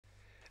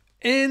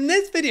In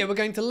this video, we're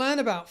going to learn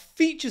about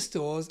feature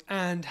stores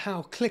and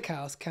how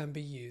ClickHouse can be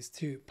used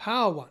to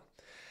power one.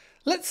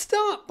 Let's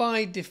start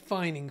by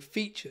defining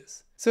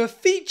features. So a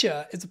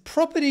feature is a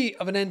property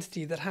of an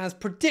entity that has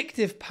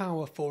predictive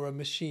power for a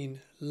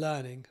machine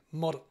learning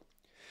model.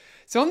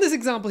 So on this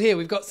example here,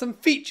 we've got some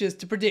features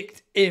to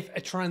predict if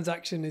a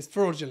transaction is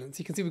fraudulent. So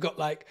you can see we've got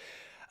like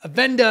a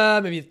vendor,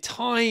 maybe the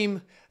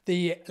time,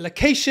 the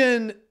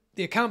location,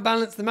 the account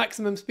balance, the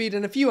maximum speed,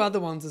 and a few other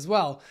ones as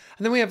well.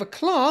 And then we have a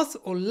class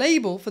or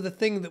label for the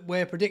thing that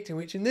we're predicting,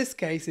 which in this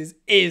case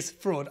is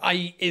fraud,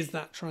 i.e. is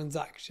that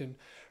transaction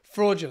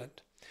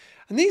fraudulent?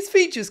 And these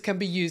features can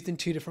be used in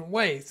two different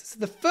ways. So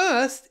the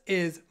first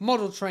is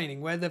model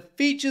training, where the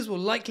features will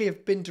likely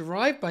have been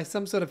derived by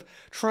some sort of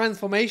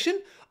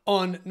transformation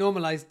on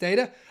normalized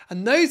data,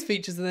 and those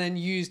features are then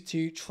used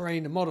to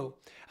train a model.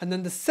 And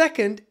then the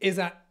second is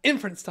at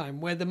inference time,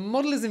 where the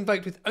model is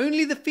invoked with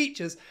only the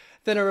features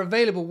that are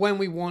available when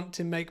we want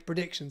to make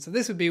predictions. So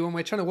this would be when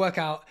we're trying to work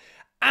out,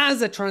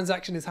 as a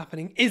transaction is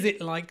happening, is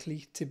it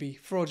likely to be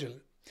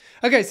fraudulent?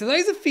 Okay, so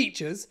those are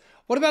features.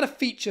 What about a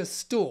feature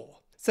store?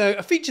 So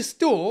a feature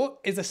store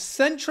is a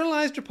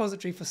centralized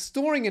repository for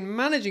storing and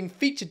managing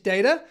featured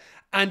data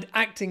and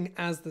acting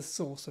as the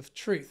source of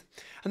truth.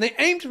 And they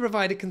aim to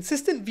provide a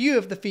consistent view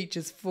of the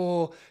features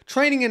for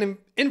training and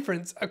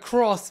inference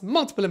across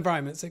multiple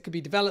environments. So it could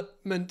be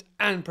development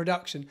and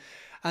production.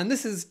 And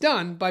this is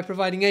done by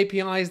providing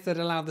APIs that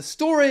allow the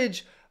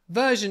storage,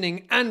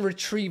 versioning, and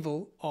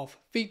retrieval of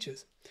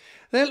features.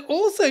 They'll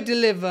also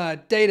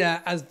deliver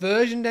data as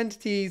versioned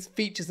entities,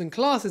 features, and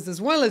classes, as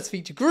well as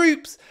feature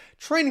groups,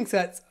 training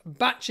sets,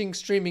 batching,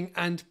 streaming,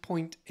 and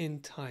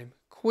point-in-time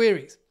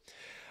queries.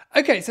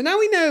 Okay, so now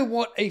we know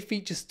what a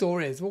feature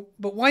store is,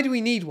 but why do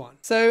we need one?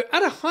 So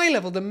at a high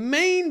level, the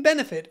main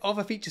benefit of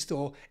a feature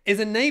store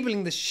is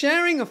enabling the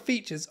sharing of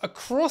features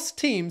across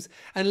teams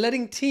and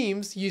letting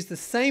teams use the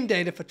same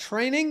data for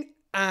training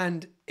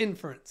and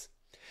inference.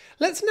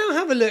 Let's now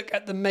have a look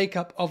at the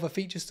makeup of a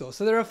feature store.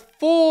 So there are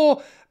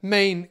four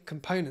main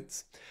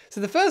components.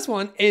 So the first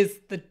one is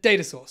the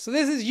data source. So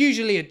this is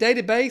usually a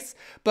database,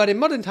 but in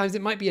modern times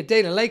it might be a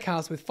data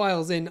lakehouse with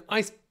files in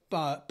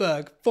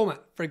iceberg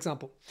format, for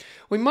example.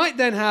 We might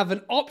then have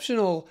an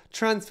optional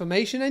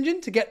transformation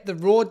engine to get the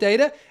raw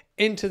data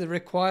into the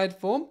required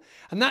form,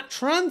 and that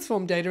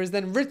transform data is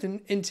then written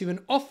into an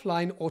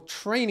offline or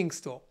training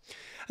store.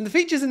 And the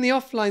features in the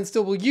offline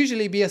store will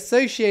usually be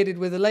associated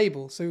with a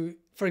label. So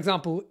for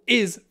example,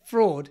 is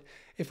fraud,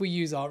 if we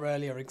use our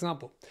earlier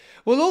example.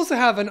 We'll also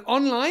have an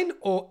online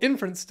or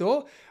inference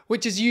store,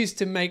 which is used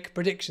to make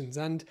predictions.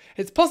 And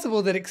it's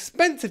possible that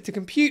expensive to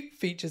compute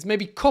features may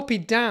be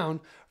copied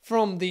down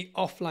from the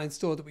offline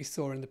store that we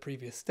saw in the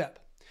previous step.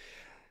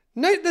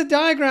 Note the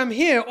diagram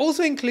here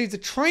also includes a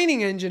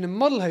training engine and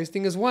model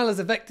hosting, as well as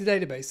a vector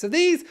database. So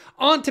these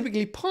aren't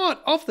typically part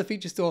of the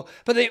feature store,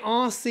 but they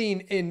are seen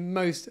in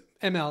most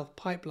ML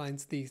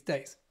pipelines these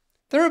days.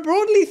 There are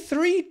broadly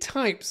three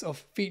types of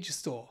feature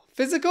store: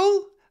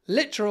 physical,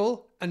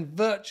 literal, and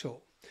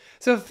virtual.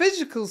 So a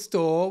physical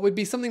store would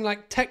be something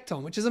like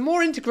Tecton, which is a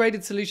more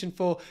integrated solution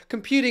for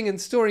computing and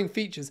storing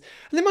features.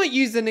 And they might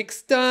use an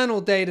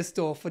external data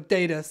store for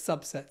data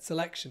subset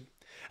selection.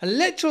 A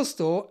literal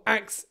store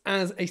acts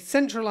as a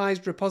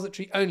centralized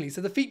repository only,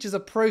 so the features are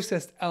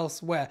processed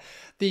elsewhere.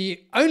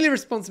 The only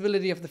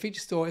responsibility of the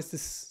feature store is to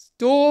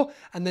store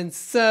and then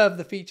serve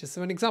the feature.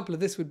 So an example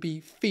of this would be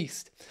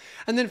Feast.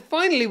 And then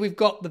finally, we've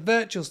got the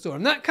virtual store,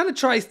 and that kind of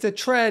tries to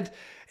tread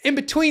in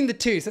between the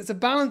two. So it's a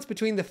balance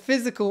between the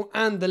physical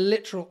and the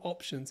literal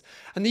options.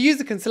 And the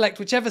user can select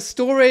whichever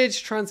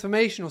storage,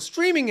 transformation, or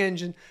streaming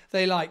engine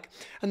they like.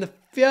 And the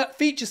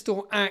feature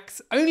store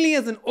acts only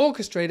as an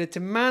orchestrator to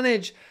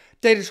manage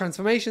data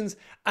transformations,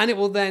 and it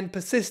will then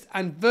persist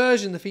and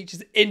version the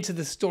features into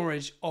the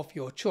storage of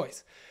your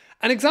choice.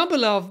 An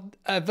example of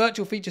a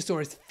virtual feature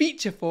store is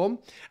FeatureForm,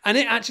 and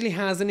it actually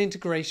has an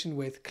integration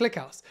with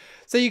ClickHouse.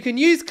 So you can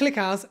use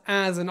ClickHouse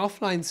as an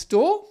offline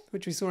store,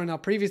 which we saw in our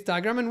previous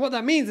diagram, and what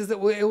that means is that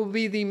it will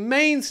be the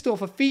main store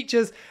for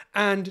features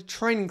and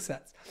training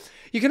sets.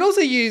 You can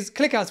also use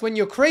ClickHouse when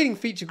you're creating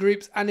feature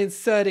groups and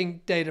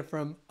inserting data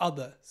from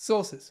other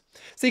sources.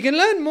 So you can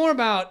learn more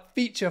about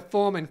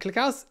FeatureForm and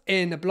ClickHouse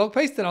in a blog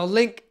post that I'll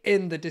link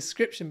in the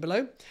description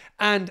below,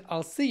 and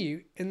I'll see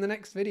you in the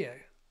next video.